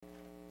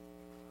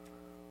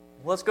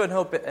Well, let's go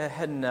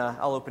ahead and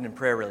I'll open in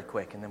prayer really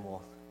quick, and then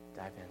we'll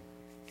dive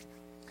in.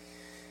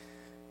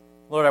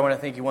 Lord, I want to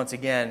thank you once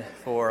again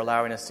for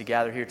allowing us to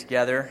gather here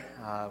together.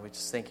 We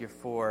just thank you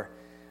for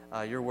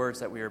your words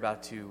that we are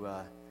about to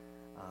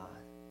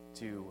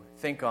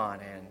think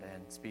on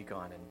and speak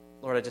on. And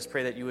Lord, I just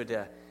pray that you would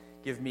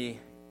give me,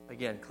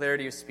 again,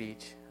 clarity of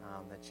speech,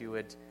 that you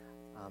would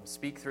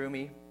speak through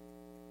me,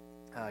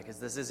 because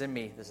this isn't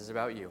me, this is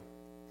about you.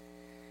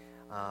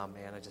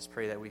 And I just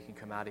pray that we can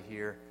come out of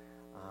here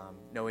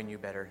knowing you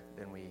better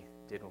than we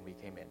did when we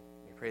came in.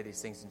 We pray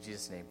these things in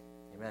Jesus' name.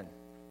 Amen.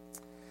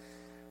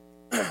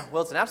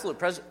 Well, it's an absolute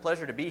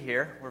pleasure to be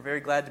here. We're very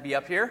glad to be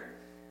up here.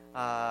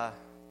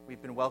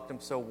 We've been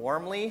welcomed so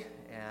warmly,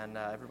 and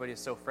everybody is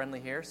so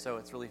friendly here, so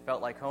it's really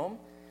felt like home.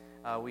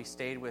 We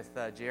stayed with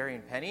Jerry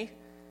and Penny,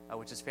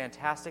 which is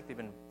fantastic. They've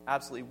been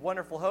absolutely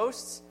wonderful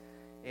hosts,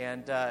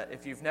 and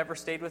if you've never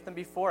stayed with them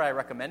before, I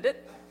recommend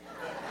it.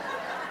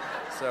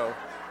 So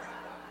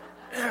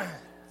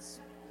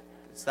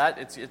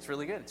it's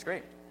really good. It's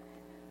great.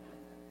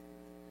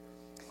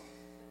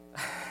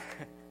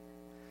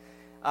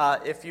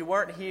 If you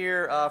weren't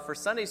here for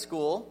Sunday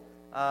school,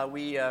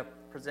 we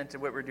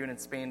presented what we're doing in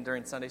Spain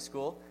during Sunday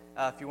school.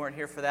 If you weren't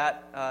here for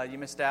that, you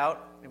missed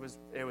out. It was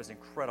an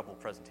incredible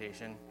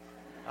presentation.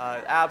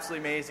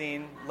 Absolutely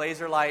amazing.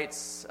 Laser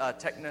lights,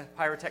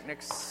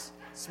 pyrotechnics,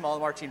 small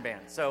marching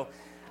band. So,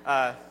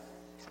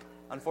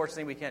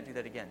 unfortunately, we can't do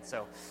that again.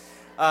 So,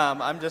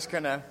 I'm just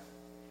going to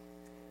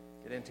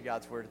get into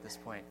God's Word at this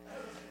point.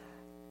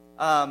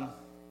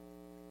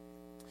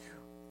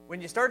 When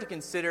you start to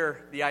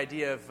consider the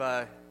idea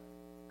of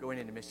going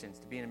into missions,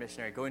 to being a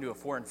missionary, going to a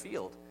foreign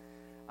field,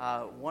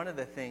 one of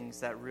the things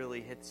that really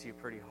hits you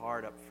pretty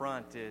hard up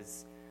front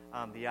is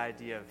the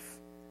idea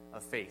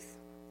of faith.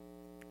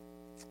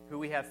 Who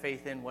we have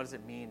faith in, what does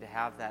it mean to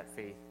have that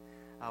faith?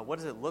 What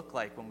does it look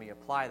like when we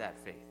apply that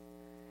faith?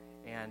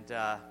 And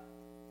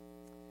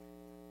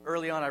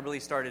early on, I really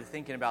started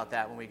thinking about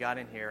that when we got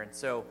in here. And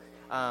so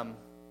I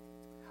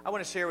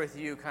want to share with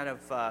you kind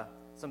of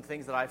some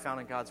things that I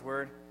found in God's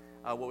Word,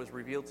 what was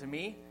revealed to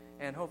me,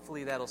 and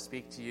hopefully that'll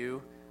speak to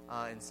you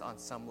on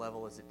some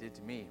level as it did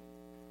to me.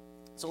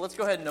 So let's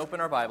go ahead and open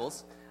our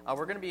Bibles.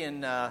 We're going to be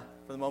in, for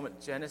the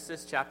moment,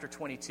 Genesis chapter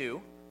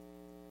 22.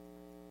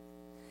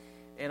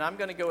 And I'm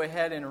going to go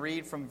ahead and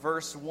read from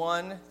verse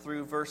 1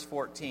 through verse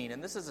 14.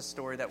 And this is a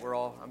story that we're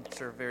all, I'm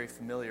sure, very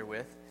familiar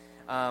with.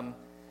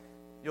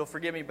 You'll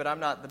forgive me, but I'm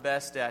not the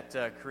best at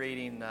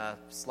creating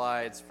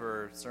slides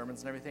for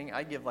sermons and everything.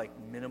 I give,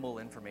 minimal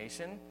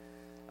information.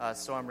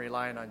 So I'm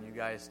relying on you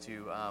guys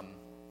to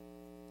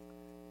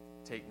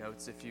take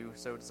notes if you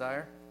so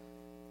desire.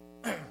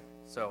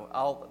 So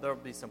there'll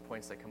be some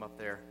points that come up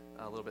there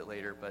a little bit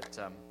later. But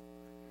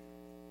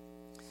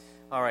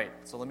all right,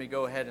 so let me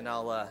go ahead and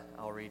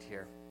I'll read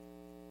here.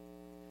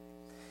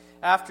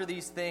 After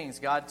these things,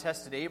 God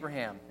tested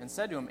Abraham and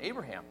said to him,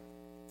 "Abraham."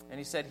 And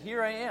he said,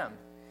 "Here I am."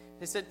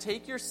 He said,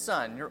 "Take your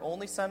son, your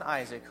only son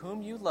Isaac,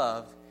 whom you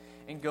love,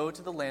 and go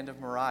to the land of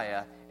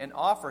Moriah, and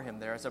offer him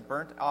there as a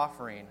burnt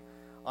offering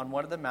on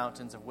one of the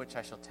mountains of which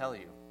I shall tell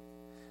you."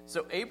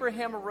 So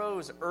Abraham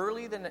arose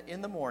early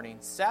in the morning,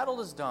 saddled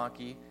his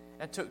donkey,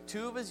 and took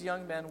 2 of his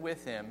young men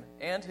with him,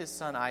 and his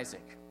son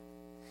Isaac.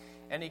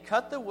 And he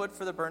cut the wood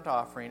for the burnt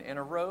offering, and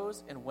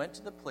arose and went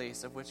to the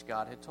place of which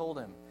God had told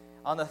him.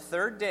 On the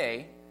 3rd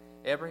day,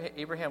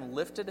 Abraham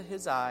lifted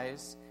his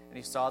eyes, and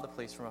he saw the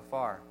place from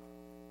afar.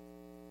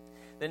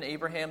 Then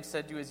Abraham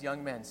said to his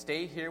young men,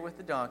 "Stay here with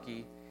the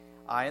donkey.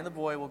 I and the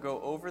boy will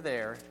go over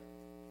there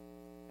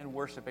and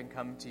worship and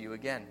come to you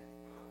again."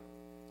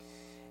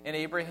 And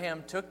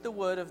Abraham took the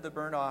wood of the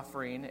burnt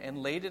offering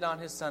and laid it on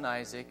his son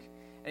Isaac,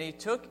 and he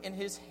took in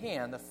his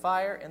hand the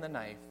fire and the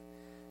knife.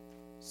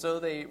 So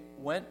they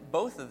went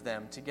both of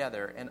them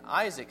together, and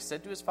Isaac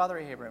said to his father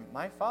Abraham,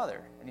 "My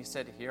father." And he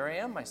said, "Here I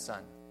am, my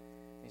son."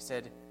 And he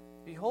said,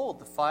 "Behold,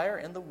 the fire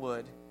and the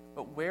wood,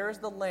 but where is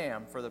the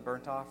lamb for the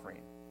burnt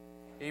offering?"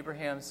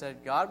 Abraham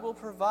said, "God will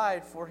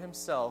provide for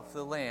himself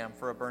the lamb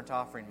for a burnt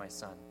offering, my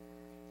son."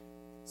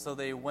 So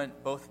they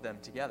went both of them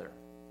together.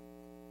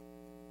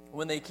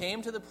 When they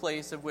came to the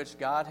place of which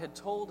God had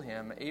told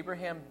him,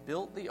 Abraham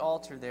built the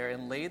altar there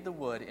and laid the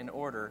wood in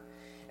order,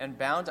 and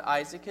bound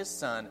Isaac his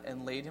son,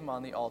 and laid him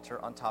on the altar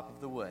on top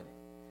of the wood.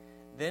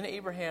 Then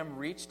Abraham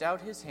reached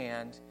out his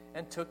hand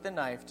and took the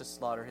knife to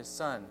slaughter his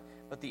son.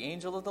 But the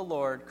angel of the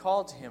Lord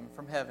called to him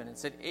from heaven and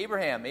said,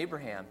 "Abraham,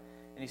 Abraham."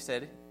 And he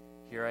said,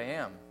 "Here I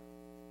am."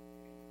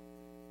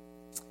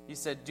 He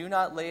said, "Do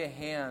not lay a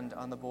hand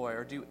on the boy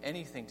or do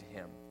anything to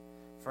him.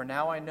 For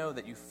now I know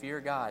that you fear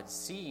God,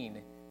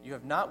 seeing you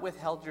have not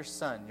withheld your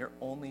son, your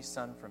only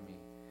son, from me."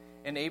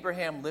 And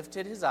Abraham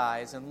lifted his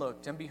eyes and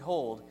looked, and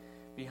behold,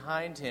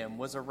 behind him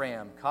was a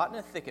ram caught in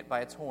a thicket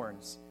by its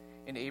horns.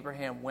 And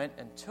Abraham went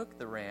and took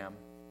the ram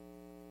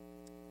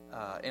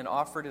and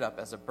offered it up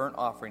as a burnt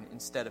offering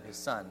instead of his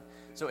son.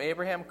 So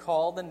Abraham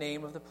called the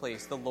name of the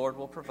place, "The Lord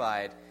will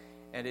provide."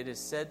 And it is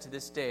said to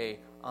this day,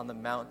 "On the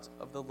mount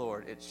of the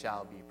Lord it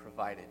shall be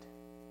provided."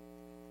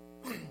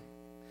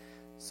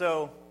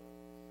 So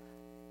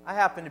I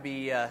happen to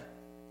be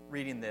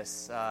reading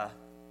this.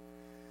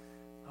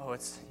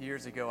 It's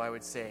years ago, I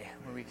would say,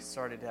 when we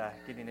started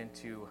getting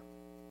into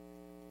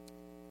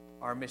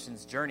our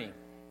missions journey.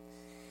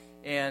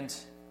 And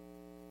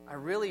I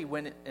really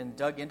went and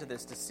dug into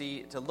this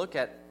to look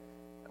at,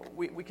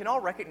 we can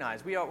all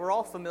recognize, we're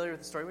all familiar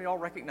with the story, we all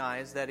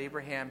recognize that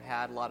Abraham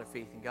had a lot of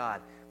faith in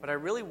God. But I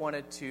really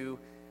wanted to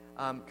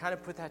kind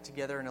of put that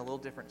together in a little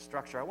different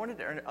structure. I wanted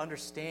to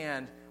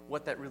understand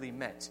what that really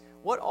meant.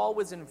 What all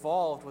was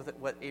involved with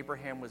what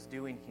Abraham was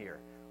doing here?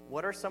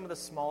 What are some of the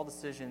small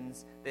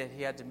decisions that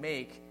he had to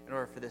make in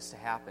order for this to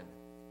happen?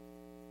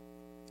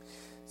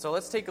 So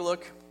let's take a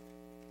look.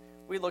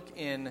 We look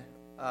in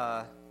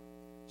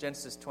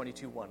Genesis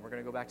 22:1. We're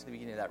going to go back to the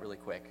beginning of that really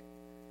quick.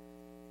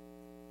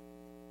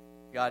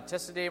 God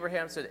tested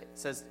Abraham,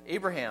 says,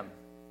 Abraham.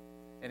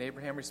 And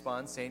Abraham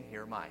responds saying,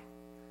 here am I.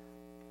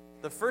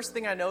 The first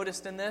thing I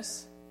noticed in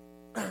this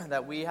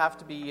that we have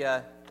to be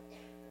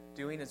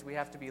doing is we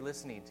have to be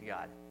listening to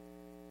God.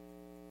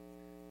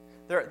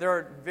 There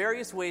are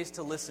various ways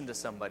to listen to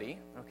somebody,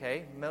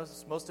 okay?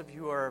 Most of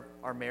you who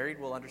are married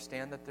will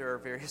understand that there are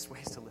various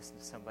ways to listen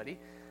to somebody.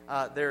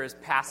 There is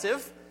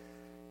passive.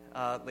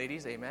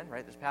 Ladies, amen,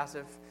 right? There's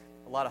passive.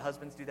 A lot of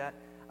husbands do that.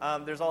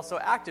 There's also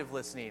active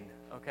listening,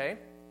 okay?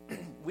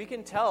 We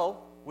can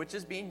tell which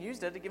is being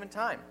used at a given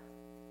time.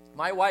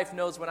 My wife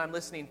knows when I'm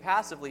listening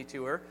passively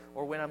to her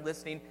or when I'm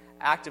listening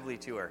actively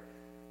to her,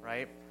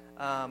 right?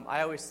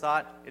 I always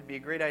thought it'd be a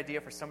great idea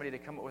for somebody to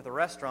come up with a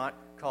restaurant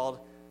called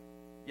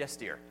Yes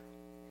Dear.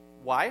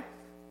 Why?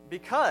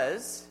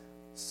 Because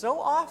so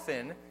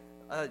often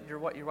your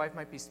wife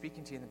might be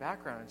speaking to you in the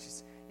background and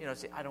she's,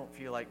 say, I don't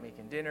feel like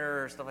making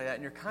dinner or stuff like that,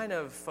 and you're kind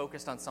of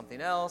focused on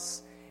something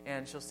else,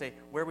 and she'll say,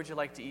 where would you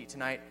like to eat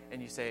tonight?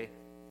 And you say,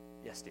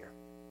 yes, dear.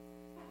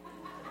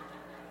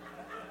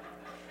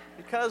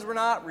 Because we're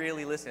not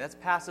really listening. That's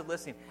passive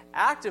listening.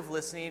 Active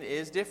listening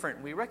is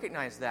different. We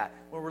recognize that.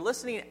 When we're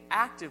listening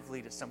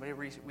actively to somebody,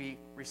 we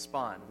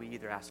respond. We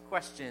either ask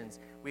questions,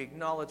 we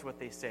acknowledge what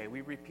they say,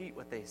 we repeat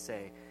what they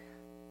say.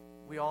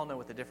 We all know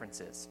what the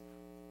difference is.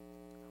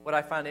 What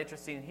I find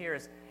interesting here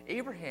is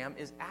Abraham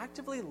is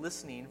actively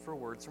listening for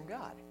words from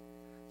God.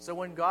 So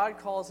when God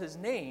calls his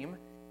name,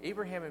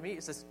 Abraham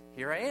immediately says,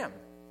 here I am.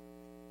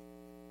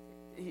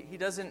 He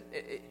doesn't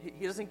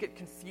get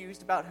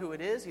confused about who it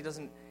is. He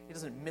doesn't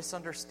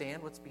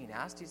misunderstand what's being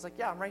asked. He's like,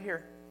 yeah, I'm right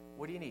here.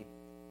 What do you need?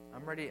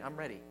 I'm ready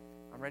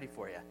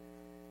for you.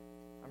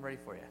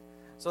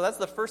 So that's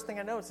the first thing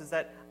I notice is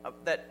that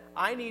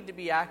I need to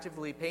be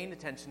actively paying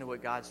attention to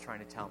what God's trying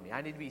to tell me.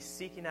 I need to be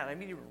seeking out. I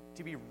need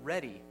to be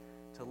ready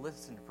to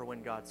listen for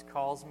when God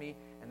calls me,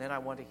 and then I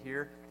want to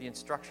hear the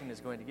instruction He's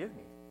going to give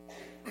me.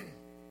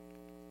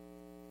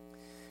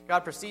 God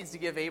proceeds to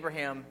give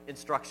Abraham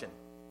instruction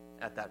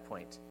at that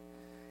point.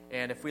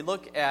 And if we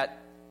look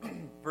at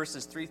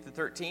verses 3 through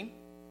 13,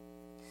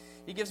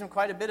 he gives him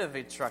quite a bit of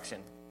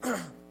instruction.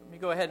 Let me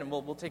go ahead and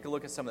we'll take a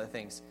look at some of the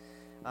things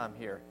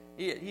here.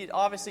 He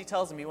obviously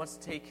tells him he wants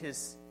to take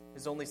his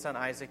only son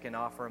Isaac and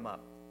offer him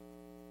up.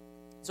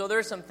 So there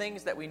are some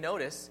things that we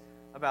notice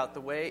about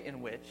the way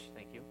in which,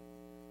 thank you,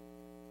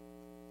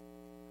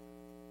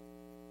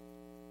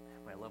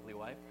 my lovely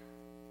wife.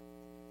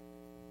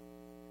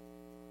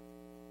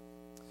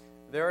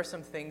 There are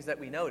some things that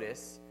we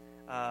notice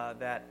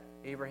that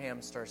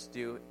Abraham starts to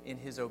do in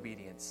his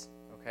obedience,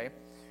 okay?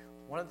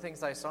 One of the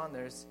things I saw in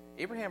there is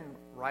Abraham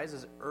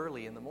rises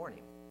early in the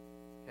morning,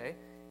 okay?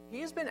 He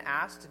has been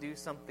asked to do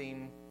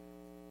something,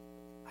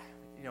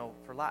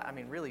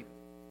 really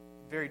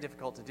very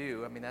difficult to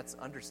do. I mean, that's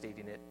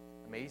understating it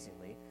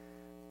amazingly.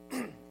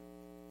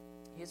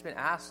 He has been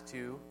asked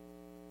to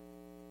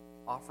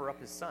offer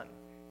up his son,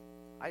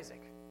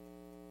 Isaac,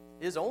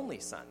 his only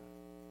son,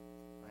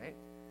 right?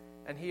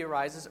 And he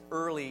arises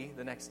early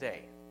the next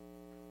day.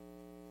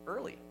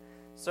 Early.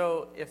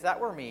 So if that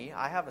were me,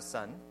 I have a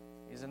son.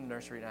 He's in the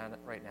nursery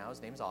right now.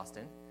 His name's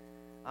Austin.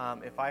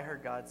 If I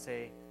heard God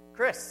say,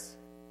 Chris,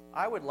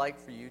 I would like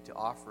for you to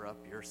offer up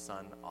your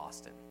son,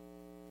 Austin.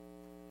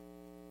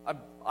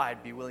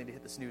 I'd be willing to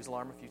hit the snooze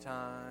alarm a few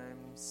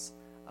times.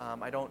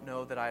 I don't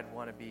know that I'd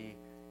want to be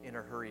in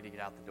a hurry to get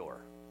out the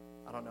door.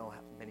 I don't know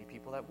many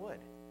people that would.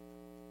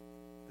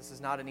 This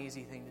is not an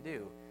easy thing to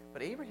do.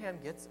 But Abraham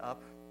gets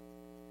up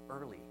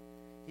early.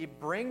 He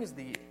brings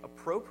the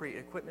appropriate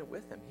equipment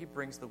with him. He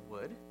brings the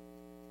wood.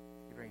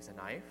 He brings a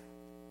knife.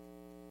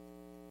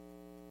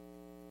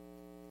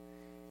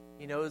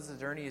 He knows the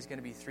journey is going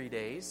to be 3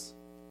 days.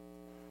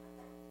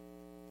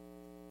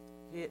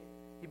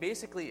 He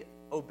basically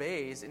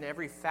obeys in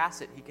every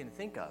facet he can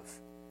think of.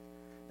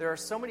 There are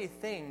so many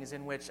things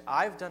in which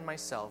I've done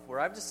myself where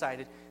I've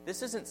decided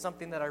this isn't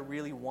something that I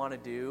really want to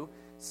do,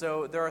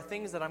 so there are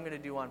things that I'm going to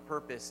do on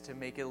purpose to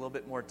make it a little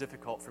bit more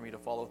difficult for me to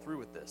follow through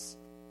with this.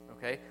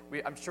 Okay?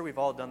 I'm sure we've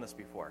all done this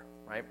before,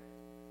 right?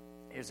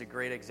 Here's a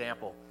great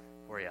example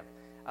for you.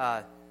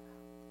 I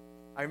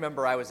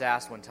remember I was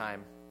asked one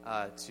time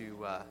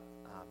to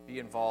be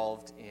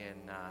involved in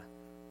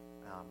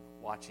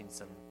watching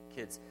some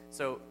kids.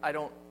 So I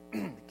don't,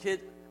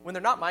 when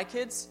they're not my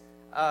kids,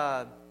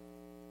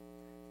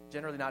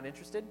 generally not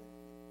interested.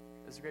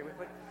 Is a great way to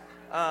put it.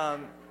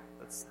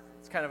 It's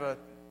kind of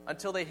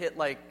until they hit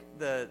like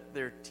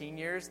their teen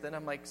years, then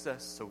I'm like,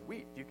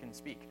 sweet, you can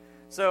speak.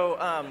 So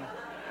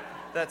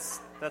that's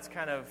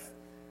kind of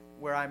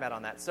where I'm at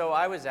on that. So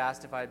I was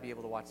asked if I'd be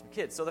able to watch some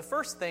kids. So the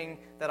first thing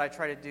that I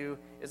try to do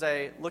is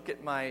I look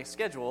at my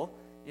schedule,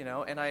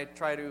 and I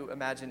try to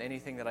imagine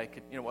anything that I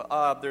could,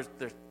 there's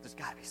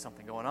got to be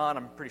something going on.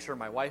 I'm pretty sure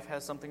my wife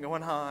has something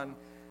going on.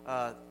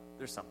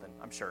 There's something,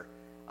 I'm sure.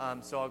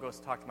 So I'll go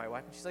talk to my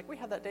wife, and she's like, we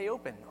have that day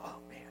open. Oh,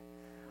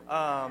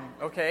 man.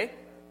 Okay.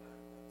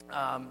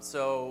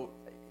 So,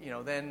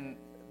 then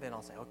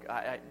I'll say,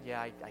 okay,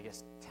 I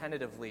guess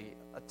tentatively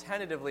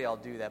I'll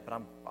do that, but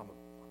I'm a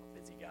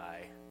busy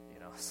guy,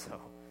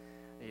 so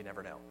you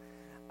never know.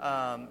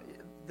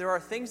 There are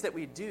things that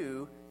we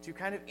do to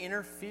kind of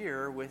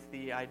interfere with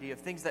the idea of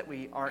things that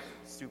we aren't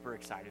super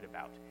excited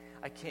about.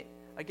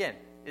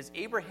 Is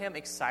Abraham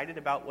excited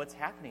about what's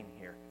happening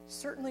here?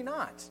 Certainly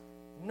not.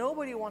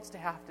 Nobody wants to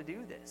have to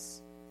do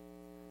this.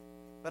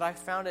 But I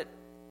found it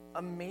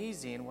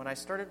amazing when I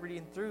started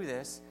reading through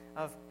this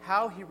of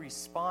how he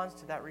responds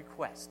to that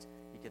request.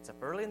 He gets up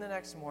early in the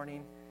next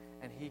morning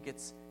and he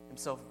gets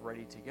himself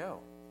ready to go.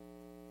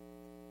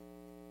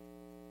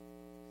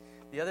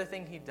 The other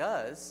thing he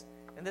does,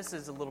 and this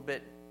is a little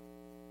bit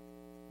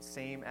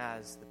same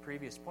as the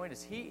previous point,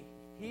 is he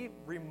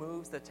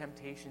removes the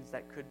temptations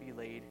that could be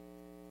laid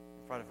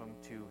in front of him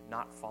to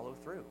not follow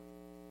through.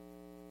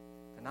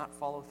 To not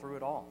follow through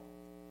at all.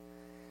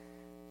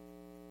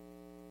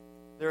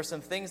 There are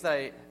some things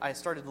that I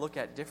started to look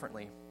at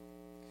differently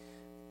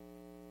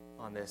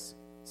on this.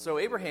 So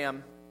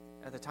Abraham,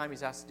 at the time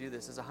he's asked to do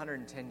this, is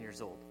 110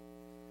 years old.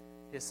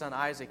 His son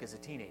Isaac is a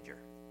teenager.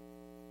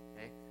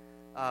 Okay,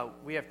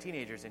 we have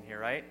teenagers in here,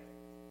 right?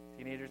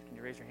 Teenagers, can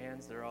you raise your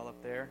hands? They're all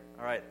up there.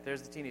 All right,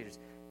 there's the teenagers.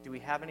 Do we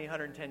have any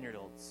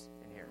 110-year-olds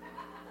in here?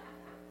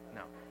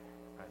 No.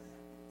 Right.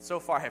 So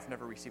far, I've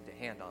never received a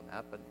hand on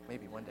that, but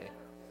maybe one day.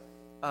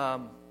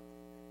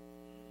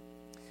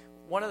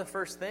 One of the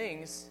first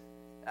things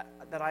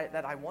that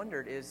I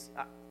wondered is,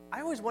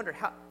 I always wondered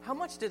how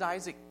much did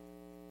Isaac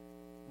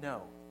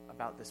know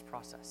about this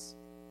process?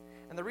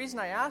 And the reason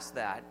I ask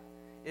that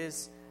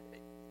is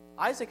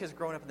Isaac has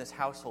grown up in this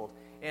household,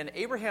 and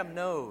Abraham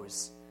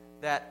knows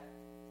that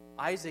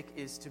Isaac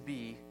is to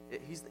be,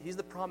 he's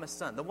the promised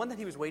son, the one that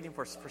he was waiting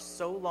for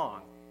so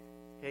long.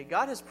 Okay,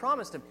 God has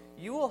promised him,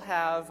 you will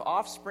have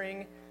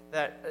offspring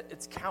that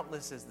it's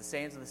countless as the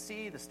sands of the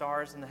sea, the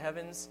stars in the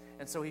heavens.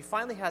 And so he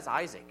finally has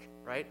Isaac,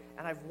 right?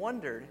 And I've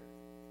wondered,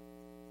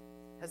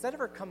 has that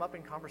ever come up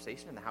in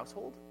conversation in the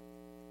household?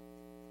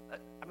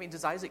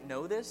 Does Isaac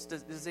know this?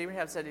 Does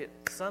Abraham say,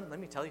 son, let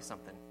me tell you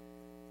something.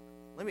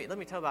 Let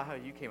me tell about how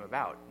you came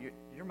about.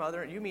 Your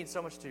mother, you mean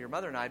so much to your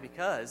mother and I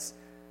because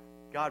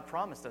God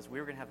promised us we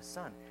were going to have a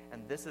son.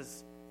 And this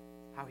is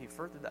how he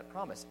furthered that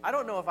promise. I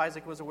don't know if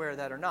Isaac was aware of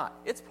that or not.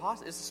 It's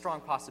a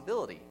strong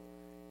possibility.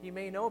 He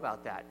may know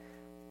about that.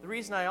 The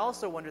reason I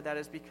also wonder that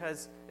is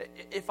because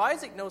if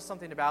Isaac knows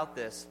something about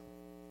this,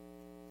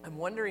 I'm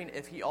wondering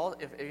if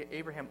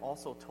Abraham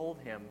also told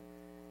him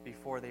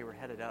before they were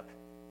headed up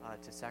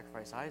to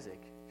sacrifice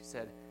Isaac. He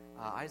said,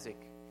 Isaac,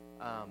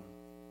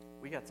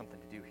 we got something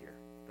to do here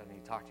that I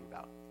need to talk to you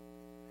about.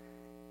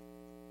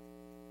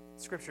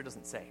 Scripture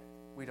doesn't say.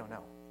 We don't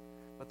know.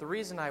 But the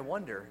reason I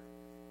wonder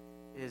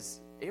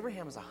is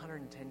Abraham is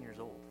 110 years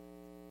old.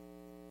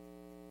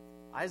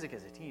 Isaac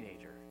is a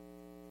teenager.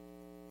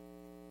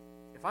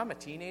 If I'm a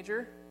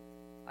teenager,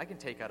 I can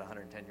take out a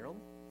 110-year-old.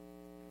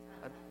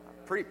 I'm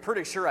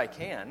pretty sure I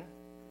can.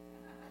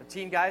 The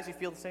teen guys, you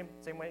feel the same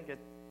way? Get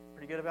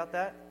pretty good about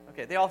that?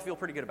 Okay, they all feel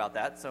pretty good about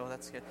that, so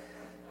that's good.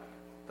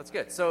 That's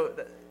good. So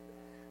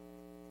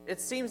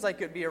it seems like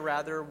it would be a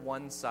rather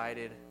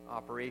one-sided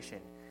operation.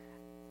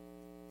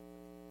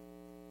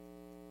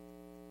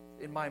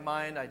 In my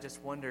mind, I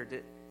just wondered,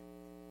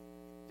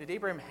 did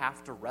Abraham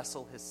have to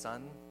wrestle his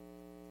son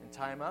and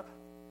tie him up?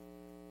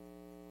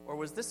 Or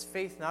was this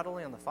faith not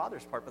only on the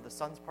father's part, but the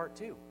son's part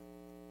too?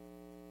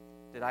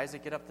 Did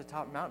Isaac get up to the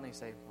top of the mountain and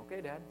say,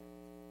 okay, Dad,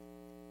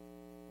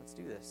 let's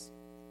do this.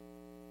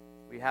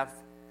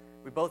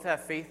 We both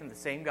have faith in the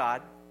same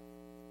God.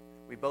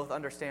 We both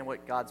understand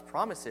what God's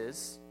promise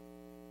is.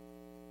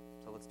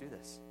 So let's do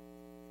this.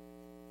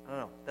 I don't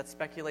know. That's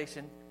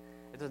speculation.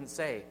 It doesn't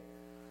say.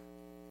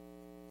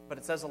 But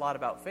it says a lot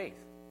about faith.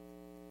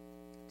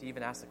 To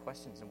even ask the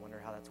questions and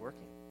wonder how that's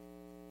working.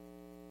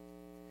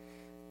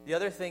 The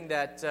other thing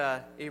that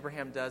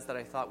Abraham does that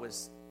I thought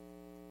was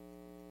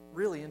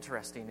really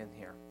interesting in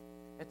here,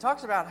 it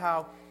talks about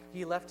how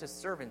he left his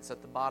servants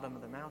at the bottom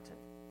of the mountain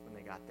when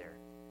they got there.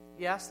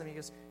 He asked them, he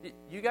goes,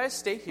 you guys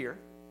stay here.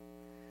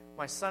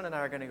 My son and I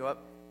are going to go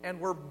up, and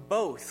we're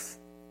both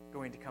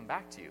going to come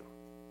back to you.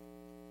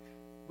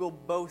 We'll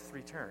both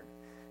return.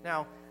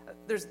 Now,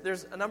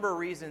 there's a number of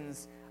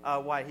reasons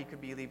why he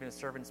could be leaving his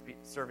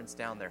servants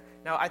down there.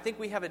 Now, I think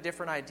we have a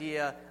different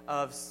idea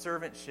of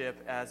servantship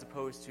as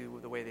opposed to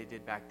the way they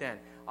did back then.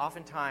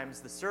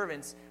 Oftentimes, the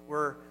servants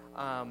were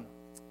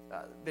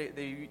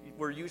they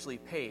were usually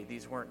paid.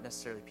 These weren't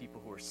necessarily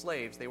people who were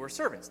slaves. They were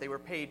servants. They were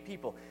paid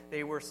people.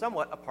 They were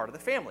somewhat a part of the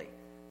family,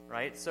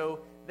 right? So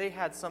they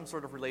had some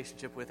sort of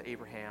relationship with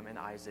Abraham and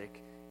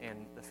Isaac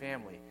and the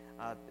family.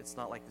 It's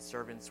not like the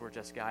servants were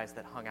just guys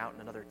that hung out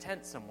in another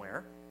tent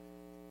somewhere,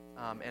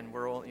 and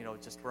we're all,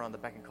 we're on the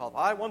beck and call of,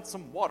 I want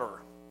some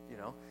water,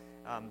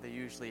 They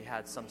usually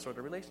had some sort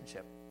of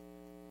relationship.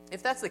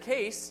 If that's the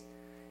case,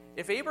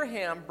 if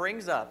Abraham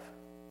brings up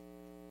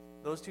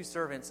those two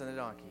servants and the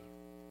donkey,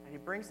 and he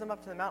brings them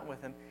up to the mountain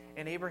with him,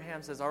 and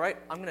Abraham says, all right,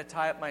 I'm going to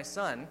tie up my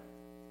son,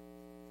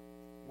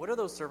 what are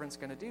those servants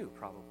going to do,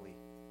 probably?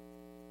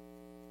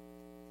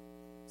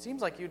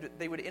 Seems like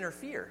they would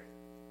interfere.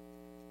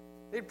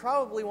 They'd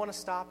probably want to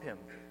stop him,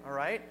 all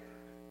right?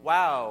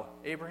 Wow,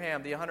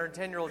 Abraham, the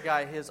 110-year-old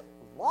guy, has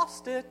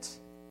lost it.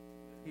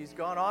 He's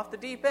gone off the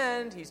deep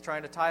end. He's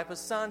trying to tie up his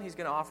son. He's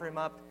going to offer him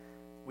up.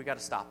 We got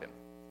to stop him.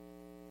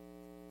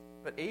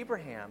 But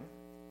Abraham,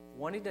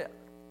 wanting to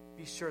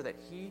be sure that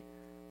he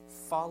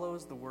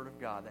follows the word of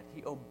God, that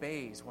he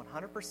obeys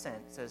 100%,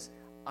 says,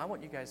 I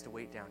want you guys to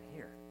wait down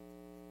here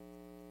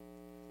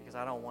because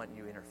I don't want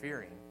you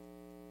interfering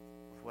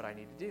with what I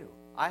need to do.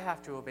 I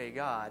have to obey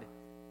God,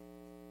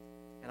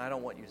 and I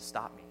don't want you to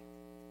stop me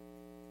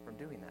from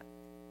doing that.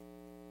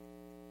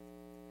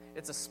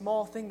 It's a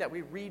small thing that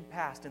we read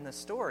past in this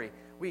story.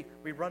 We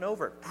run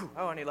over it.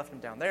 Oh, and he left him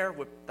down there.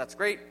 That's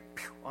great.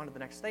 On to the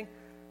next thing.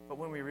 But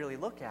when we really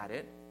look at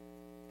it,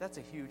 that's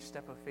a huge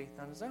step of faith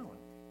on his own.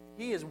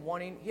 He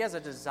has a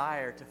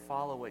desire to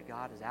follow what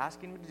God is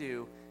asking him to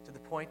do, to the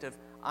point of,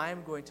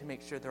 I'm going to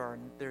make sure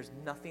there's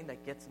nothing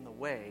that gets in the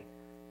way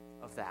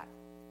of that.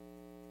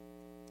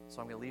 So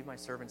I'm going to leave my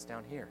servants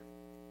down here.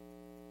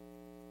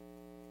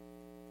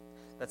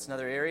 That's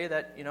another area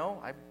that,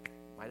 I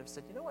might have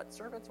said,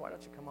 servants, why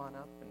don't you come on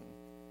up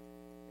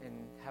and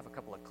have a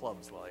couple of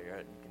clubs while you're at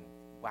it, and you can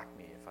whack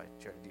me if I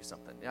try to do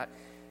something.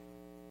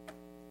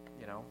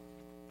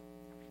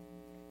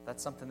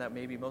 That's something that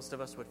maybe most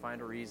of us would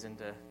find a reason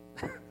to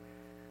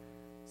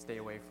stay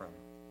away from.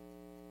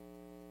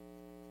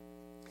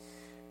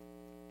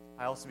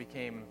 I also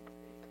became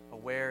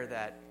aware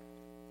that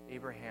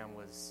Abraham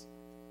was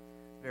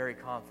very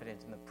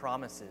confident in the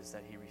promises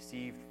that he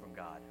received from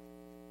God.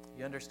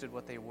 He understood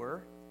what they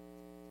were,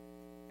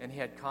 and he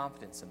had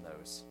confidence in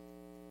those.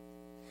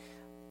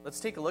 Let's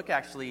take a look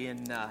actually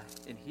in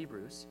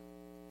Hebrews.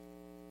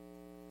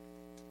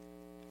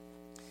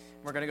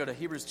 We're going to go to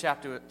Hebrews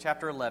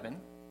chapter 11,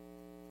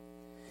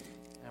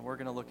 and we're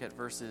going to look at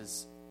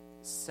verses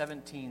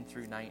 17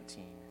 through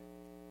 19.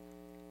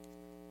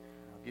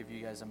 I'll give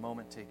you guys a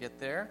moment to get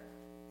there.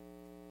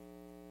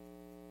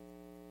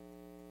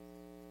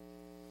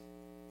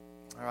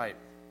 All right,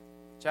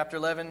 chapter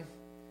 11,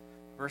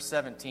 verse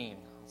 17.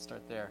 I'll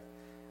start there.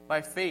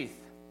 By faith,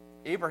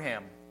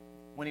 Abraham,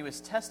 when he was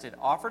tested,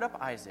 offered up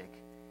Isaac,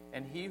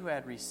 and he who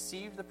had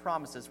received the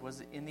promises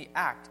was in the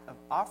act of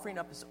offering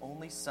up his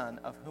only son,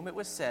 of whom it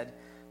was said,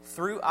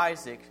 through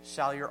Isaac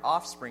shall your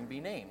offspring be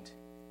named.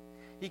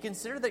 He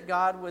considered that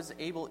God was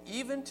able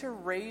even to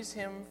raise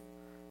him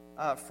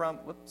even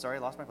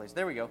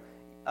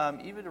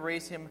to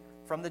raise him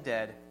from the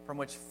dead, from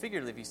which,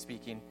 figuratively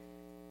speaking,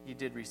 he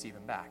did receive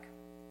him back.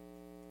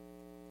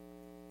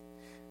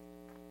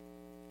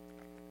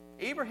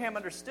 Abraham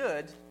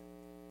understood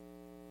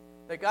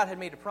that God had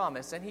made a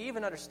promise, and he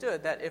even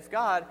understood that if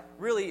God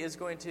really is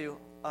going to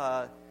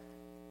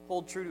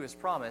hold true to his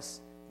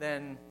promise,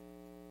 then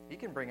he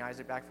can bring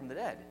Isaac back from the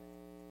dead.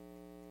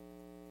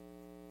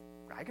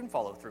 I can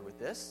follow through with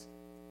this.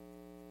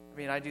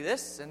 I do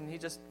this, and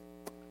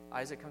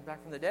Isaac comes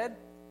back from the dead,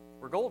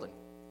 we're golden,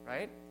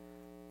 right?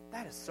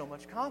 That is so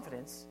much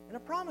confidence in a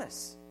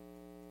promise.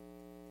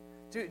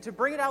 To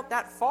bring it out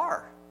that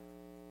far.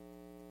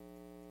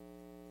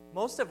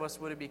 Most of us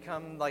would have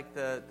become like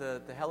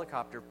the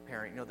helicopter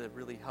parent, the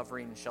really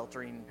hovering,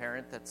 sheltering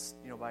parent that's,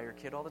 by your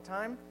kid all the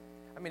time.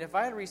 If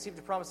I had received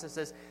a promise that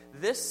says,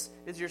 this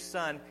is your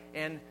son,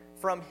 and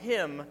from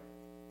him,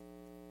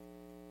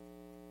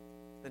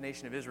 the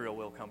nation of Israel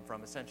will come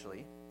from,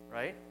 essentially,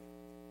 right?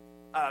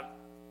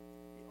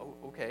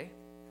 Okay.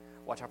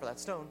 Watch out for that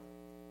stone.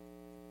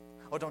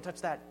 Oh, don't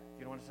touch that.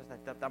 You don't want to touch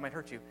that. That might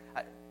hurt you.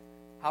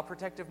 How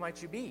protective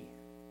might you be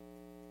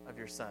of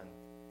your son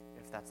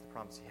if that's the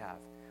promise you have?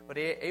 But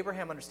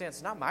Abraham understands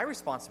it's not my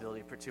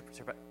responsibility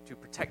to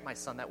protect my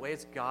son that way.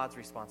 It's God's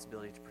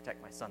responsibility to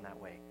protect my son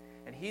that way.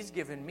 And he's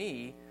given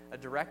me a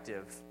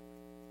directive,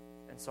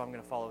 and so I'm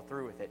going to follow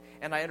through with it.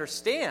 And I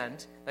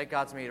understand that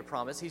God's made a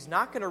promise. He's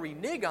not going to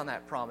renege on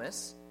that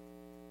promise,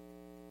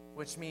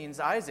 which means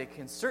Isaac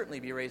can certainly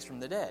be raised from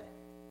the dead.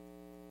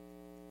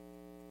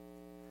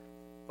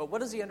 But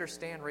what does he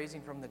understand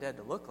raising from the dead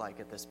to look like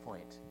at this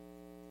point?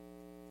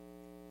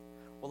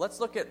 Well,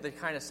 let's look at the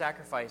kind of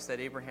sacrifice that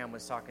Abraham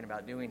was talking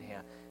about doing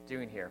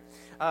here.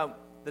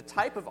 The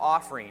type of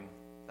offering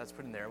that's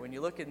put in there, when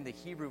you look in the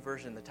Hebrew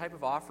version, the type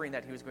of offering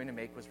that he was going to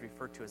make was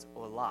referred to as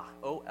olah,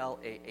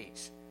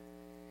 O-L-A-H,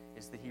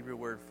 is the Hebrew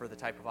word for the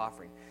type of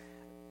offering.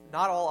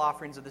 Not all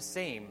offerings are the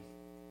same.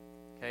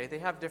 Okay, they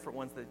have different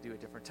ones that they do at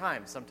different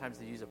times. Sometimes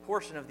they use a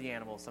portion of the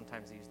animal,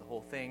 sometimes they use the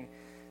whole thing,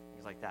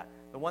 things like that.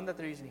 The one that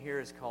they're using here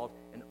is called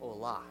an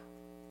olah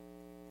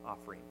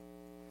offering.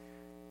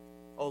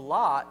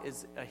 Olah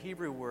is a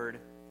Hebrew word.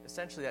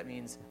 Essentially, that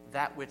means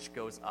that which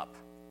goes up.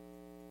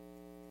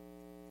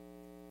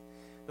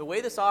 The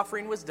way this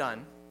offering was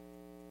done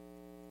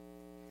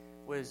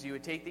was you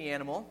would take the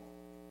animal,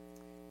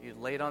 you'd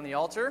lay it on the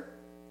altar.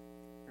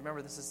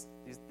 Remember,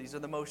 these are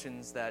the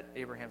motions that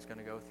Abraham's going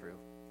to go through.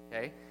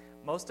 Okay?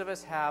 Most of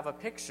us have a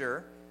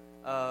picture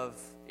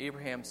of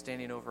Abraham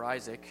standing over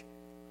Isaac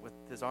with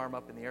his arm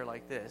up in the air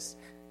like this.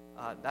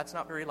 That's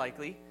not very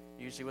likely.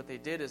 Usually what they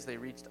did is they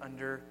reached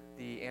under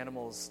the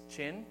animal's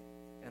chin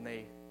and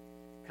they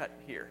cut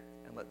here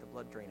and let the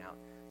blood drain out.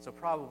 So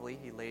probably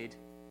he laid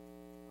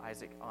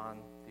Isaac on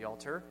the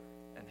altar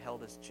and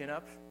held his chin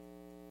up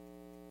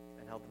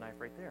and held the knife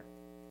right there.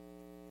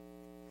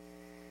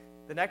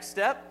 The next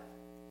step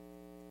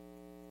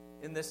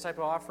in this type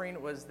of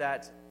offering was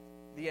that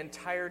the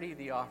entirety of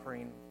the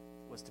offering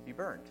was to be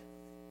burned.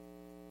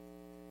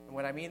 And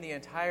when I mean the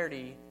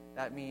entirety,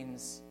 that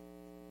means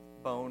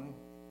bone,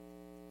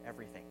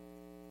 everything.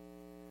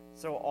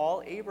 So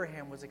all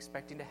Abraham was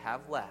expecting to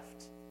have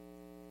left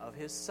of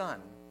his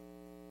son,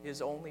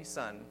 his only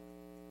son,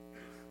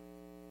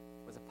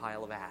 was a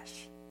pile of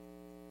ash.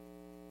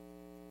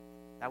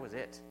 That was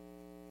it.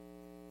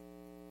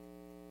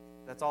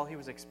 That's all he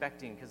was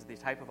expecting because of the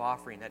type of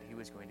offering that he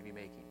was going to be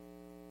making.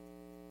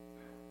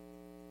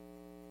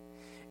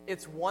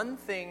 It's one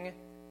thing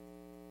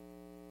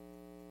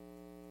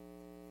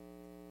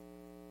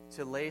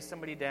to lay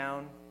somebody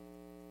down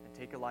and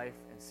take a life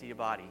and see a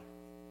body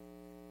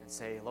and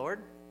say, Lord,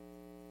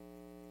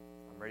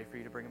 I'm ready for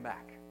you to bring him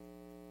back.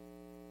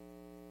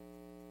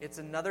 It's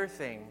another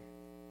thing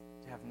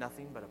to have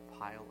nothing but a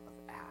pile of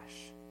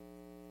ash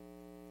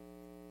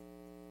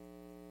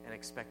and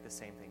expect the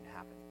same thing to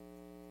happen.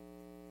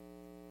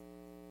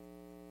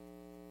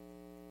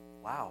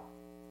 Wow.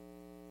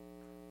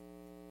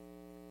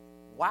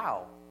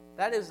 Wow.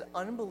 That is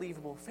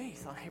unbelievable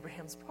faith on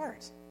Abraham's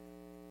part.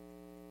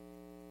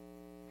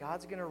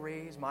 God's going to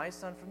raise my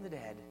son from the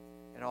dead,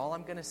 and all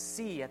I'm going to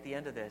see at the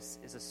end of this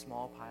is a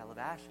small pile of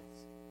ashes.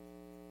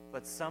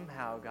 But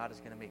somehow God is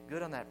going to make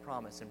good on that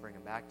promise and bring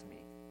him back to me.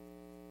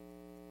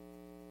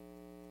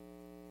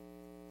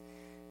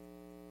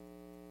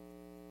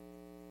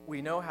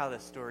 We know how the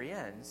story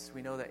ends.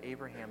 We know that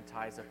Abraham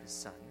ties up his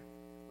son.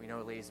 We know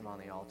he lays him on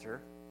the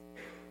altar.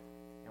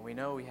 And we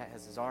know he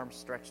has his arms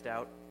stretched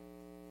out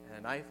and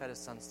a knife at his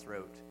son's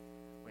throat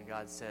when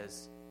God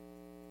says,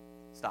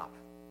 stop.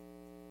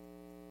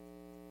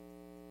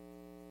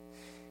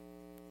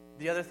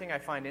 The other thing I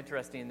find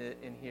interesting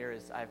in here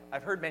is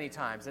I've heard many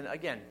times, and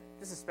again,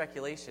 this is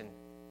speculation,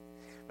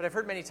 but I've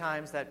heard many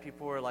times that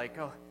people were like,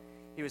 oh,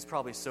 he was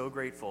probably so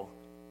grateful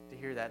to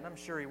hear that, and I'm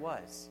sure he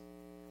was.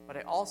 But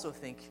I also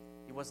think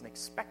he wasn't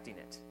expecting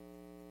it.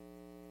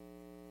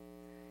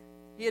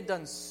 He had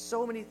done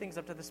so many things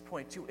up to this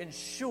point to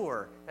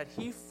ensure that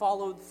he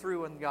followed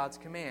through on God's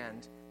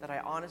command that I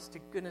honest to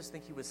goodness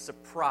think he was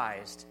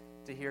surprised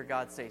to hear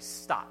God say,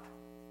 stop.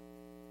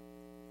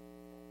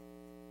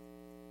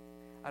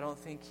 I don't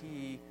think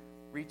he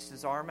reached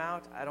his arm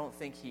out. I don't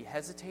think he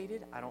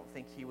hesitated. I don't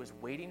think he was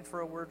waiting for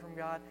a word from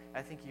God.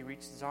 I think he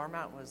reached his arm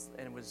out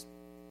and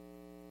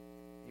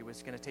he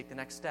was going to take the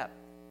next step.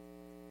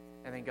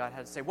 And then God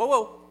had to say,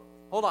 whoa,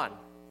 hold on.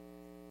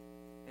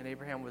 And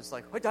Abraham was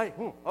like,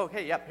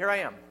 okay, yep, here I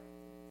am.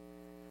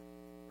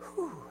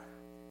 Whew.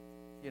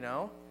 You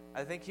know,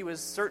 I think he was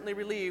certainly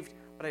relieved,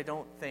 but I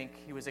don't think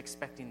he was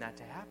expecting that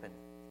to happen.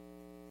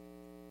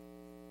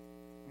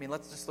 I mean,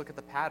 let's just look at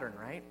the pattern,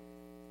 right?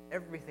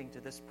 Everything to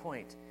this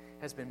point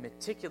has been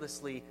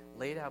meticulously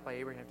laid out by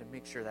Abraham to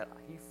make sure that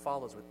he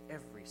follows with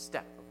every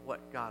step of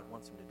what God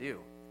wants him to do.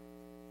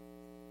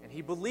 And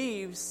he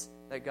believes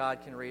that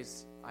God can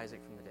raise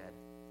Isaac from the dead.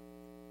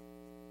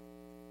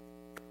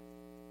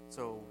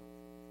 So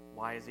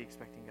why is he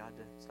expecting God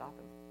to stop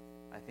him?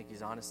 I think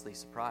he's honestly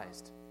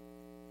surprised.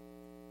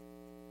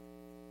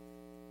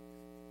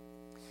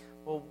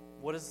 Well,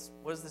 what does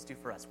this do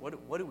for us?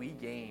 What do we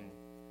gain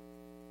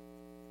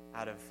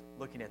out of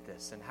looking at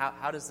this, and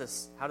how does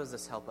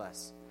this help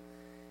us?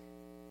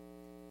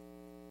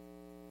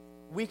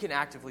 We can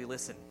actively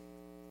listen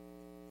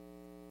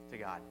to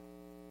God.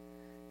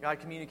 God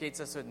communicates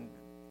us in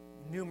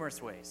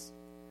numerous ways,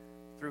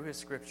 through his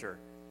scripture,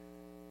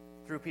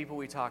 through people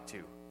we talk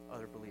to,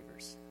 other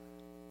believers.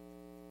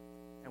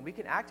 And we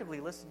can actively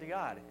listen to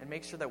God and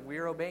make sure that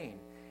we're obeying.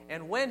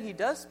 And when he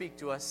does speak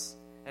to us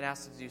and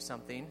asks us to do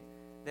something,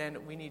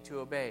 then we need to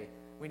obey.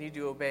 We need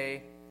to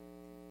obey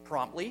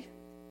promptly.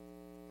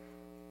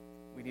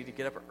 We need to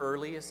get up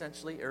early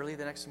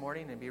the next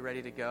morning and be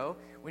ready to go.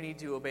 We need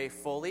to obey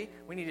fully.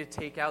 We need to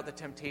take out the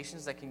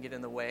temptations that can get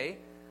in the way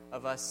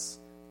of us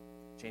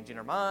changing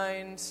our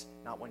mind,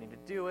 not wanting to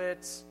do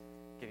it,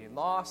 getting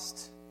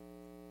lost.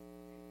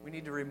 We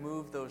need to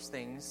remove those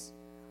things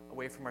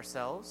away from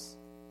ourselves.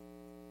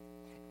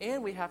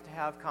 And we have to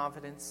have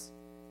confidence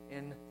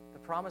in the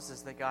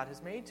promises that God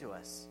has made to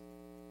us.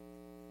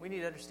 we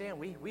need to understand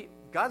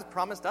God's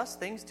promised us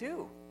things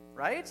too,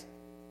 right?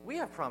 We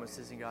have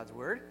promises in God's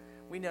Word.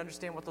 We need to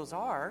understand what those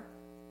are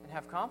and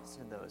have confidence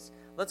in those.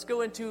 Let's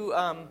go into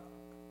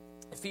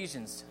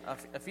Ephesians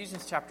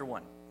chapter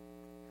 1.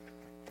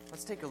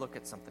 Let's take a look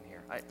at something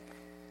here.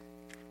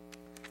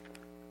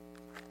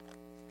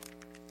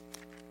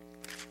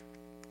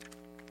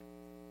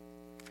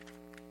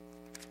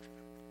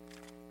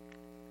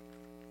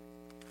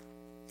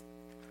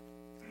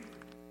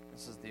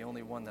 This is the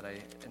only one that I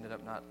ended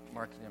up not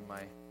marking in my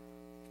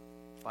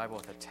Bible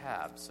with a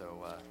tab,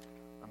 so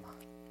I'm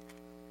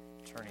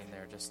turning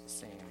there just the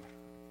same.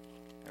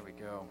 There we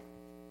go.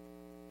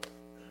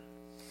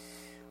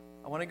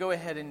 I want to go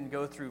ahead and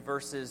go through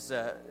verses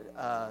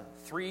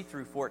 3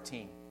 through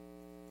 14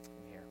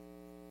 here.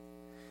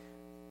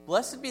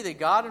 Blessed be the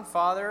God and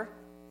Father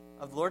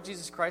of the Lord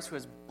Jesus Christ, who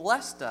has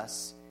blessed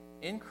us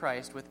in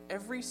Christ with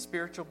every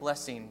spiritual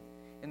blessing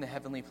in the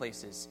heavenly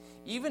places,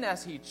 even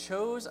as he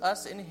chose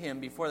us in him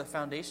before the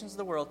foundations of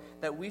the world,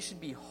 that we should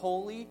be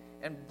holy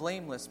and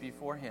blameless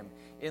before him.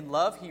 In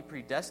love he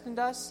predestined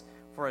us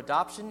for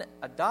adoption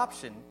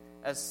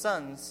as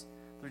sons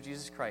through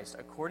Jesus Christ,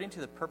 according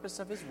to the purpose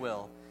of his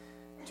will,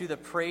 to the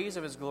praise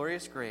of his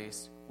glorious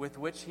grace, with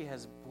which he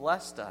has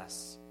blessed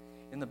us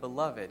in the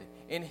beloved.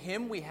 In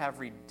him we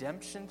have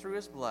redemption through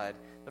his blood,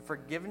 the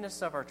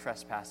forgiveness of our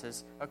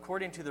trespasses,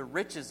 according to the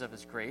riches of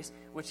his grace,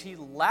 which he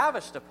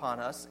lavished upon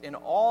us in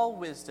all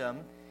wisdom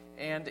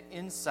and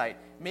insight,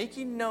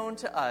 making known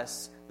to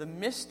us the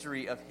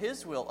mystery of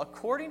his will,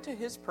 according to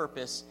his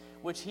purpose,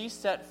 which he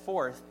set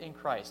forth in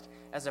Christ,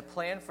 as a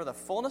plan for the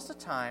fullness of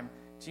time,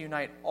 to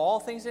unite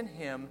all things in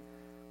him,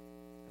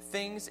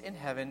 things in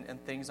heaven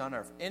and things on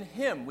earth. In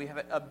him we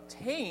have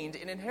obtained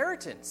an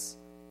inheritance,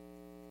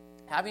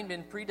 having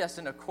been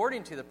predestined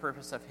according to the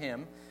purpose of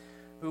him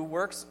who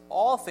works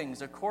all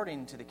things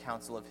according to the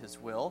counsel of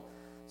his will,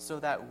 so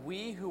that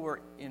we who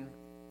were in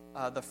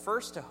the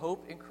first to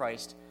hope in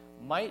Christ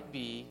might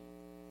be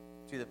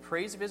to the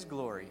praise of his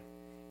glory.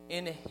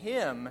 In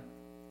him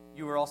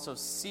you were also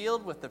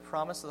sealed with the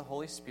promise of the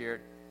Holy Spirit,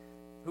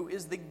 who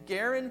is the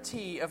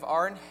guarantee of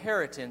our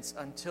inheritance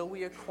until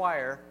we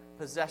acquire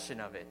possession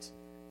of it,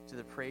 to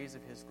the praise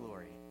of his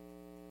glory.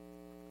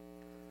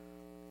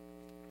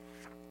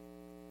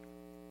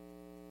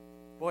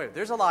 Boy,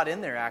 there's a lot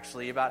in there,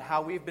 actually, about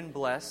how we've been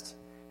blessed,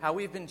 how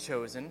we've been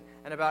chosen,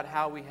 and about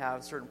how we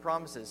have certain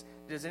promises.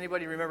 Does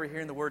anybody remember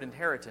hearing the word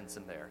inheritance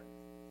in there?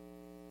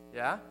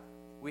 Yeah?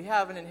 We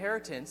have an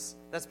inheritance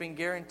that's been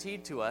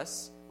guaranteed to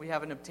us. We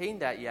haven't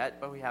obtained that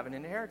yet, but we have an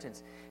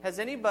inheritance. Has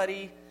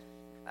anybody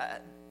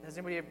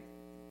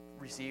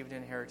received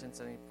an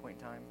inheritance at any point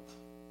in time?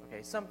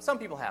 Okay, some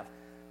people have.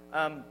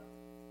 And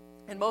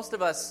most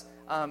of us,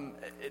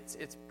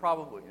 it's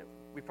probably,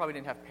 we probably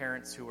didn't have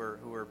parents who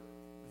were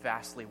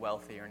vastly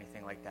wealthy or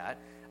anything like that.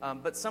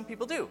 But some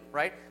people do,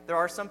 right? There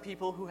are some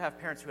people who have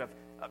parents who have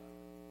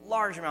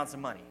large amounts of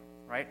money,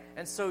 right?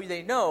 And so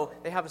they know,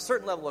 they have a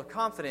certain level of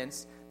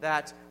confidence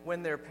that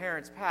when their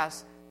parents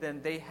pass,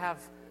 then they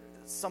have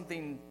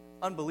something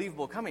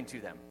unbelievable coming to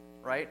them,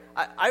 right?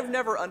 I've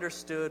never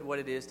understood what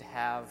it is to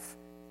have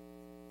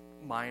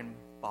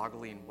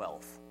mind-boggling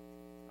wealth,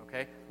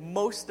 okay?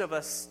 Most of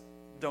us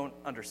don't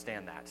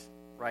understand that,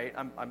 right?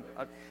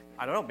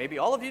 I don't know, maybe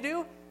all of you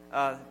do,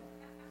 but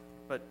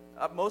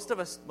most of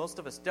us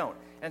don't.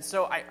 And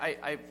so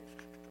I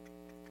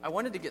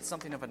wanted to get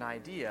something of an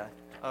idea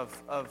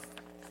of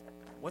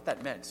what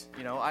that meant.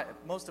 You know,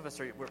 most of us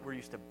we're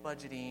used to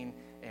budgeting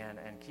and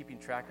keeping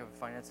track of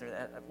finance.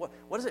 What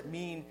does it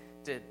mean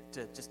to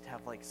just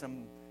have like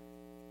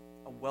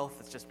a wealth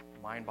that's just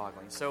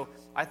mind-boggling? So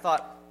I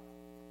thought,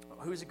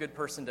 who's a good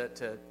person to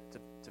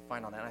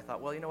find on that? And I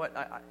thought, well, you know what?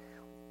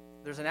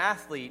 There's an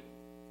athlete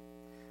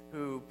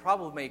who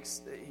probably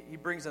he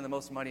brings in the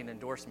most money in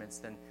endorsements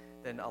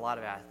than a lot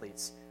of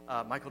athletes.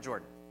 Michael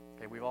Jordan.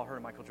 Okay, we've all heard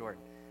of Michael Jordan.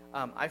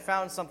 I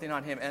found something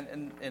on him,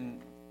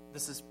 and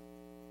this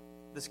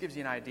gives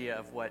you an idea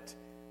of what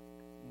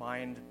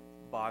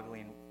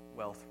mind-boggling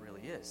wealth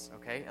really is,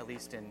 okay? At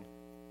least in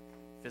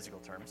physical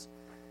terms.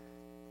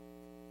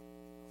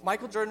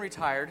 Michael Jordan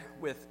retired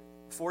with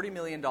 $40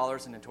 million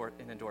in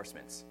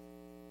endorsements.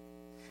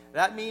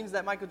 That means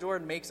that Michael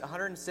Jordan makes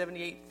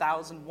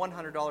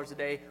 $178,100 a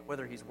day,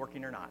 whether he's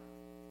working or not.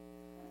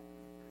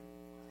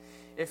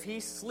 If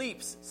he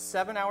sleeps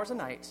 7 hours a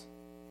night,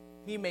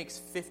 he makes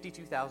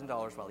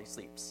 $52,000 while he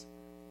sleeps.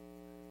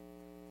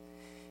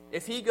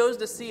 If he goes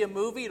to see a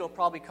movie, it'll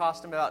probably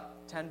cost him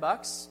about $10.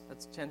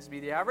 That tends to be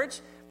the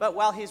average. But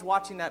while he's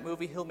watching that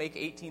movie, he'll make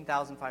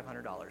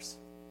 $18,500.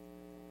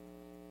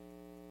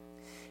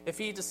 If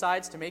he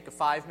decides to make a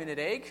 5-minute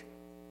egg,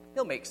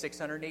 he'll make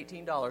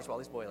 $618 while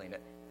he's boiling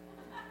it.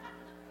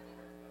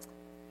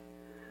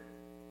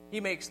 He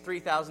makes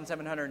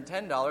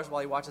 $3,710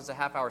 while he watches a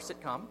half-hour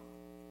sitcom.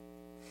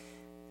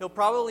 He'll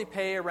probably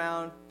pay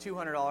around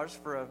 $200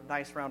 for a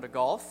nice round of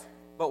golf.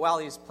 But while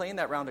he's playing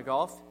that round of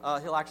golf,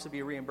 he'll actually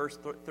be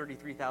reimbursed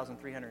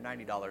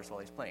 $33,390 while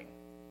he's playing.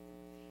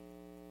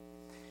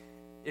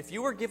 If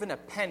you were given a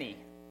penny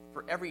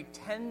for every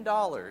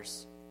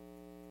 $10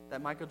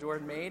 that Michael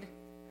Jordan made,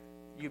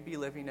 you'd be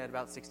living at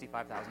about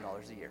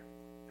 $65,000 a year.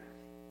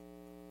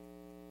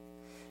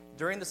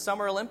 During the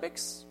Summer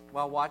Olympics,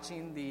 while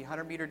watching the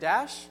 100-meter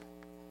dash,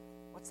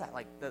 what's that,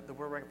 like the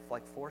world record for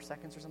like 4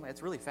 seconds or something?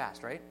 It's really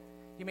fast, right?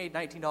 He made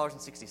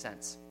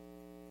 $19.60.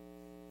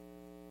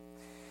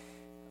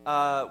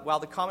 While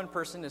the common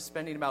person is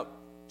spending about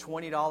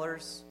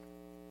 $20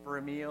 for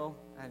a meal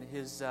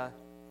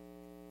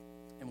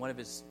in one of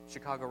his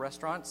Chicago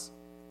restaurants,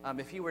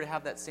 if he were to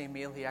have that same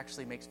meal, he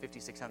actually makes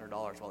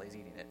 $5,600 while he's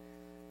eating it.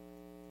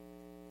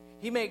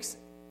 He makes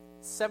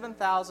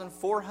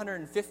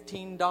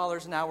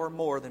 $7,415 an hour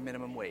more than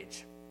minimum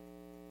wage.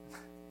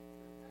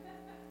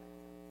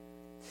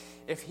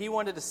 If he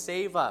wanted to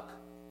save up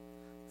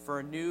for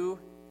a new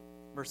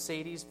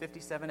Mercedes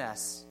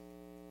 57S,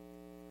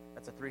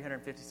 that's a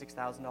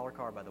 $356,000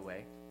 car, by the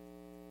way,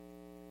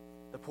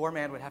 the poor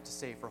man would have to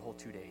save for a whole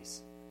 2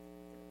 days.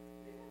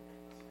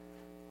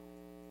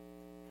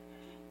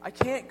 I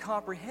can't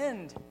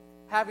comprehend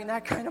having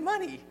that kind of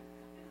money.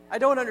 I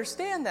don't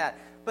understand that.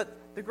 But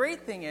the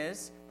great thing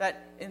is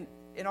that in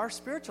our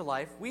spiritual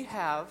life, we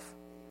have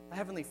a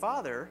Heavenly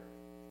Father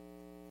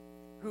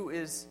who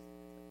is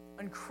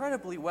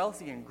incredibly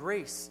wealthy in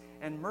grace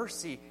and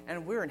mercy,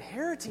 and we're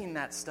inheriting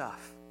that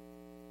stuff.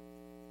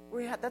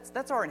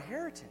 That's our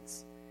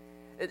inheritance.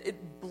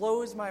 It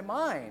blows my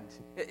mind.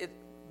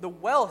 The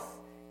wealth,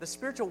 the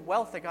spiritual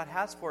wealth that God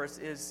has for us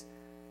is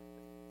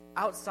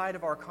outside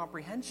of our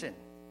comprehension.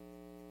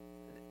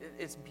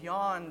 It's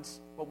beyond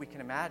what we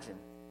can imagine.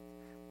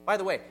 By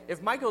the way,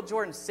 if Michael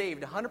Jordan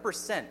saved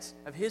 100%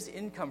 of his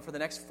income for the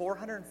next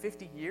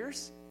 450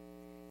 years,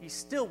 he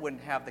still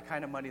wouldn't have the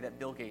kind of money that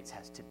Bill Gates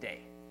has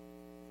today.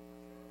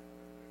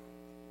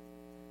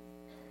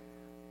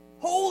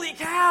 Holy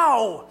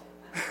cow!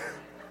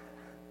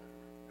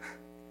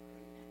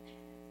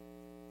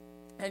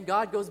 And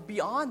God goes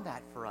beyond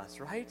that for us,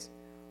 right?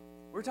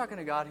 We're talking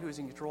to God who is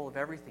in control of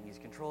everything. He's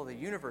in control of the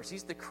universe.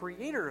 He's the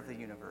creator of the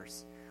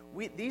universe.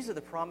 These are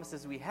the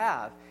promises we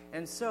have.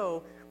 And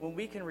so, when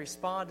we can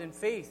respond in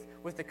faith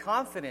with the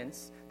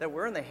confidence that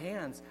we're in the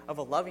hands of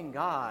a loving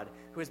God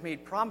who has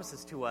made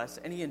promises to us,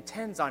 and He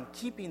intends on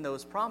keeping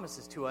those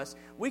promises to us,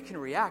 we can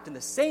react in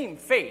the same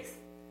faith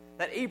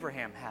that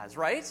Abraham has,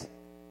 right?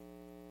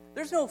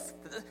 There's no...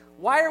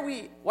 Why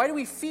do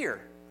we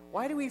fear?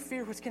 Why do we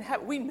fear what's going to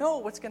happen? We know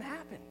what's going to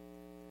happen.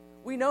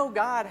 We know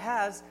God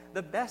has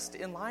the best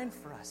in line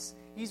for us.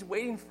 He's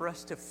waiting for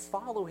us to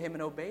follow Him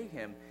and obey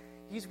Him.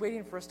 He's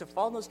waiting for us to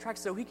follow those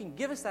tracks so He can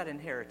give us that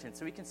inheritance,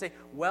 so He can say,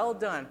 well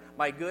done,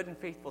 my good and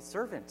faithful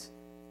servant.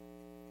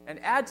 And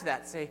add to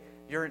that, say,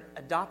 you're an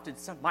adopted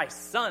son,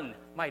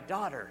 my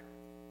daughter,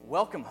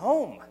 welcome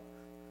home.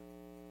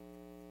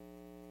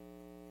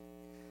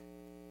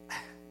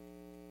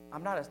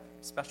 I'm not a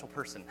special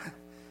person.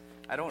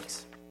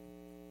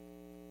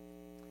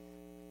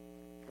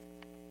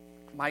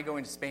 My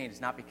going to Spain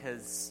is not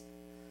because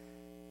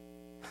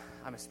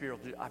I'm a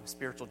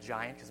spiritual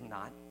giant, because I'm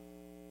not.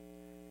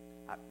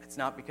 It's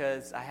not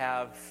because I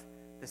have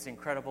this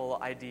incredible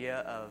idea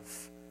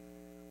of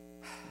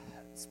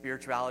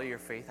spirituality or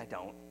faith. I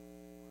don't.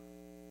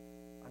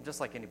 I'm just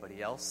like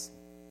anybody else,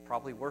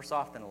 probably worse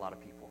off than a lot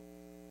of people.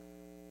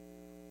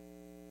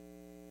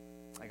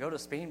 I go to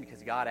Spain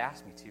because God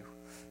asked me to.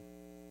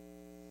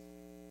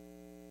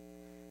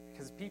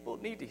 Because people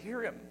need to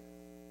hear Him.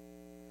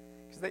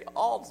 Because they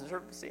all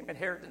deserve the same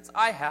inheritance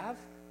I have.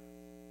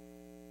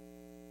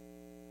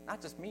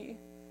 Not just me.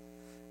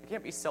 I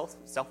can't be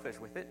selfish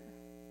with it.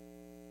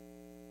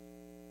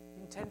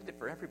 He intended it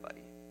for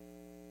everybody.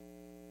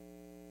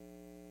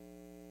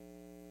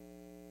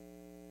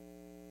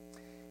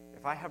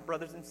 If I have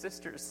brothers and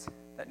sisters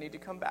that need to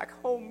come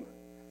back home,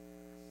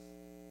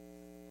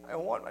 I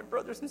want my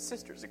brothers and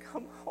sisters to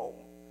come home.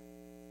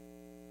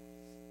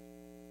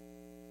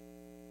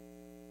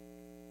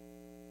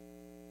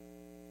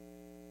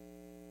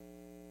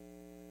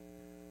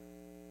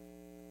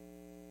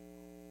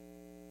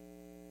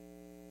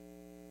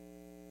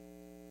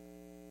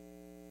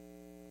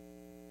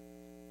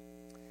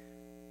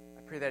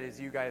 I pray that as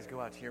you guys go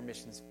out to your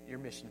mission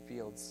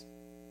fields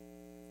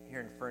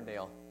here in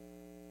Ferndale,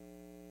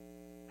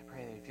 I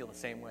pray that you feel the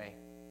same way.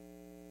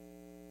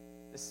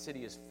 This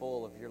city is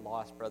full of your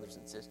lost brothers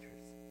and sisters.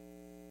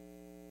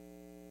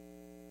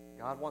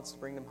 God wants to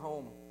bring them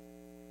home.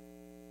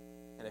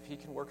 And if He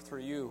can work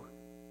through you,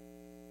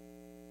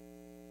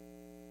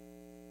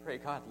 pray,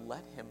 God,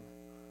 let Him.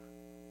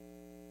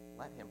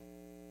 Let Him.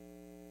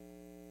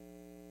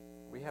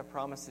 We have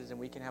promises and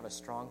we can have a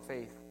strong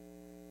faith.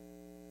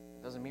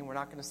 It doesn't mean we're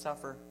not going to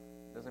suffer.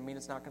 It doesn't mean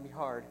it's not going to be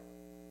hard.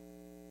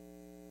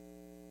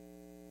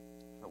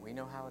 But we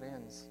know how it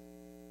ends.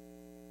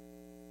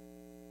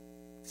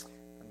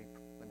 Let me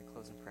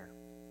close in prayer.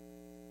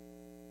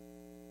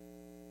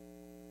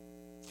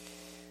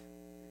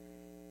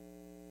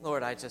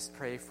 Lord, I just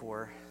pray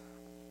for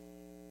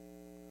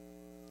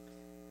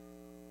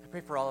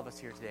all of us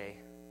here today.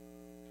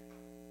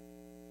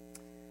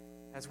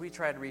 As we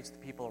try to reach the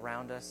people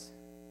around us,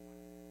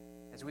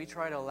 as we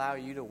try to allow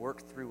You to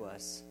work through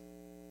us,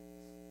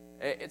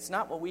 It's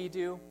not what we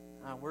do.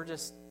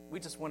 We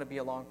just want to be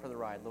along for the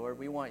ride, Lord.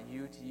 We want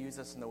you to use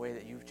us in the way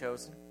that you've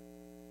chosen.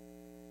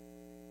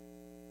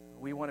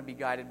 We want to be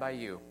guided by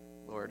you,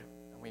 Lord.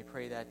 And we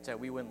pray that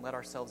we wouldn't let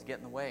ourselves get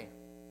in the way.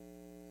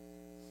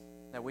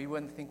 That we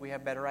wouldn't think we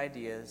have better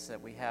ideas,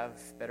 that we have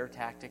better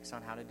tactics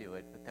on how to do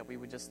it, but that we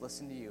would just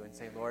listen to you and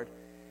say, Lord,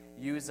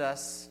 use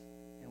us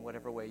in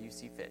whatever way you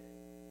see fit.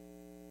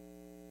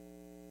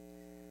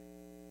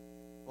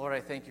 Lord,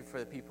 I thank you for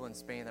the people in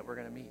Spain that we're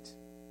going to meet.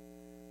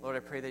 Lord, I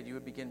pray that you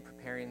would begin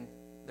preparing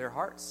their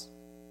hearts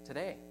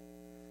today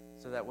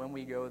so that when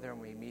we go there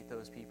and we meet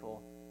those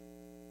people,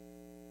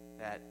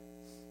 that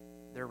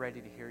they're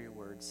ready to hear your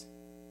words,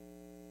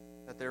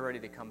 that they're ready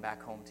to come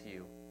back home to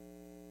you,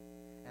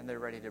 and they're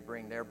ready to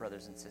bring their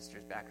brothers and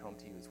sisters back home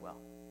to you as well.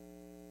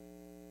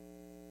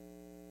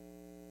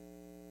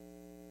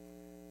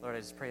 Lord, I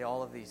just pray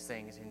all of these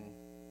things in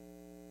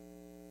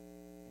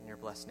your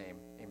blessed name.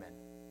 Amen.